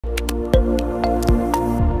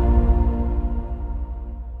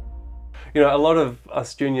you know, a lot of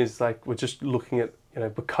us juniors, like, we're just looking at, you know,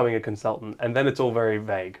 becoming a consultant, and then it's all very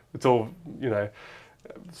vague. It's all, you know.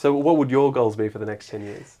 So what would your goals be for the next 10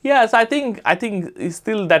 years? Yes, I think it's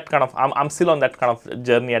still that kind of, I'm still on that kind of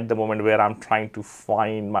journey at the moment where I'm trying to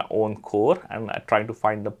find my own core and trying to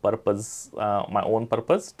find the purpose, my own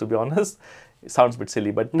purpose, to be honest. It sounds a bit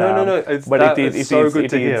silly, but No. It's so good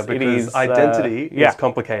to hear, because identity is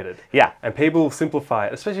complicated. Yeah. And people simplify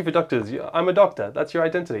it, especially for doctors. I'm a doctor. That's your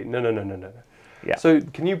identity. No. Yeah. So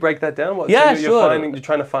can you break that down? Yeah, so sure. You're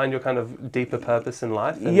trying to find your kind of deeper purpose in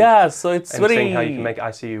life. And, yeah. So it's and very. seeing how you can make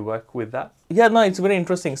ICU work with that. Yeah. No, it's very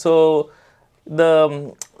interesting. So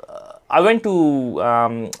I went to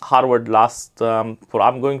Harvard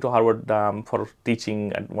I'm going to Harvard for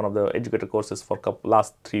teaching at one of the educator courses for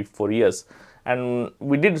last 3-4 years. And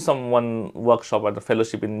we did one workshop at the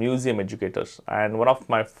fellowship in museum educators. And one of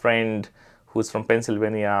my friend who's from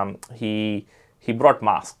Pennsylvania, he brought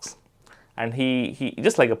masks. And he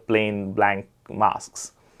just like a plain blank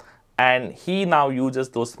masks. And he now uses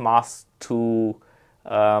those masks to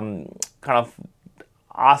kind of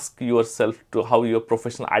ask yourself to how your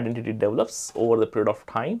professional identity develops over the period of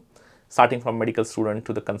time, starting from medical student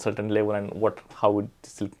to the consultant level, and how it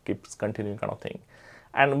still keeps continuing, kind of thing.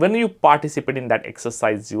 And when you participate in that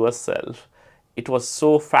exercise yourself, it was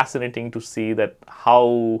so fascinating to see that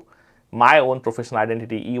how my own professional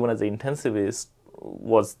identity, even as an intensivist,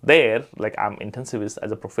 was there. Like, I'm intensivist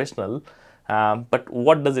as a professional, but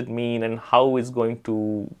what does it mean and how it's going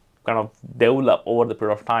to kind of develop over the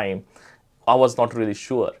period of time, I was not really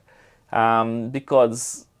sure.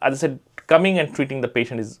 Because, as I said, coming and treating the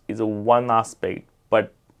patient is a one aspect,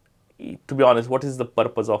 but to be honest, what is the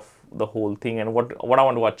purpose of the whole thing, and what I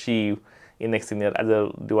want to achieve in next 10 years?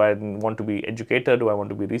 Do I want to be educator? Do I want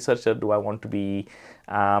to be researcher? Do I want to be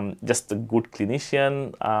just a good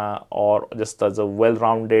clinician, or just as a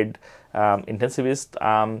well-rounded intensivist?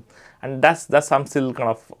 And that's I'm still kind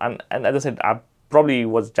of, and as I said, I probably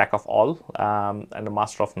was jack of all and a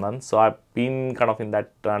master of none. So I've been kind of in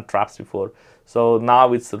that traps before. So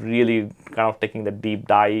now it's really kind of taking the deep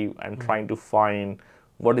dive and trying to find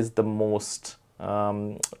what is the most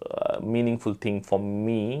meaningful thing for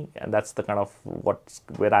me, and that's the kind of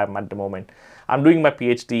where I'm at the moment. I'm doing my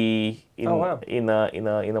PhD in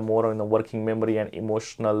a more in the working memory and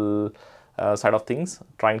emotional side of things,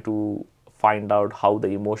 trying to find out how the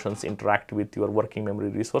emotions interact with your working memory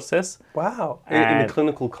resources. Wow! In a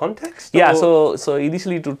clinical context? Yeah. So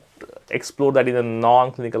initially to explore that in a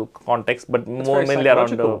non-clinical context, but more mainly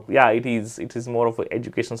around it is more of a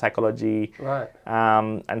education psychology, right?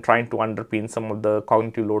 And trying to underpin some of the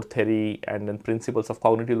cognitive load theory and then principles of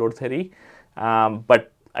cognitive load theory.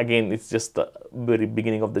 But again, it's just the very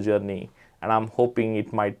beginning of the journey, and I'm hoping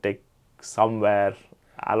it might take somewhere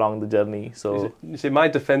along the journey. So you see, my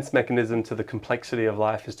defense mechanism to the complexity of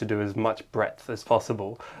life is to do as much breadth as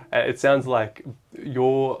possible. It sounds like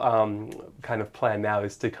your kind of plan now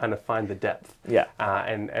is to kind of find the depth,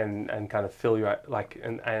 and kind of fill your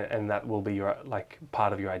and that will be your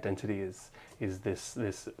part of your identity is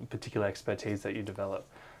this particular expertise that you develop.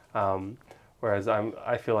 Whereas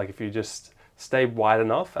I feel like if you just stay wide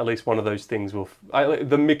enough, at least one of those things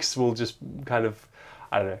the mix will just kind of,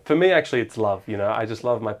 I don't know. For me, actually, it's love. You know, I just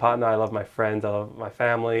love my partner. I love my friends. I love my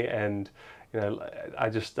family, and you know,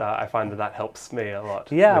 I find that helps me a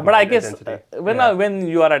lot. Yeah, but I guess when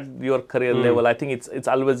you are at your career level, I think it's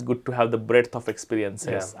always good to have the breadth of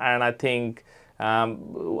experiences. Yeah. And I think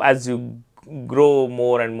as you grow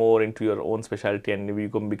more and more into your own specialty, and you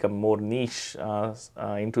can become more niche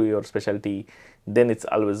into your specialty, then it's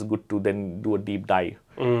always good to then do a deep dive.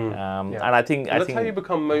 And I think that's how you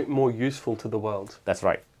become more useful to the world. That's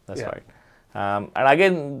right. That's right. And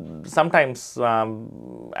again, sometimes,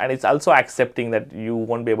 and it's also accepting that you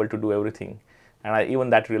won't be able to do everything, and even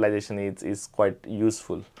that realization is quite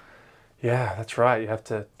useful. Yeah, that's right. You have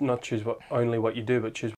to not choose only what you do, but choose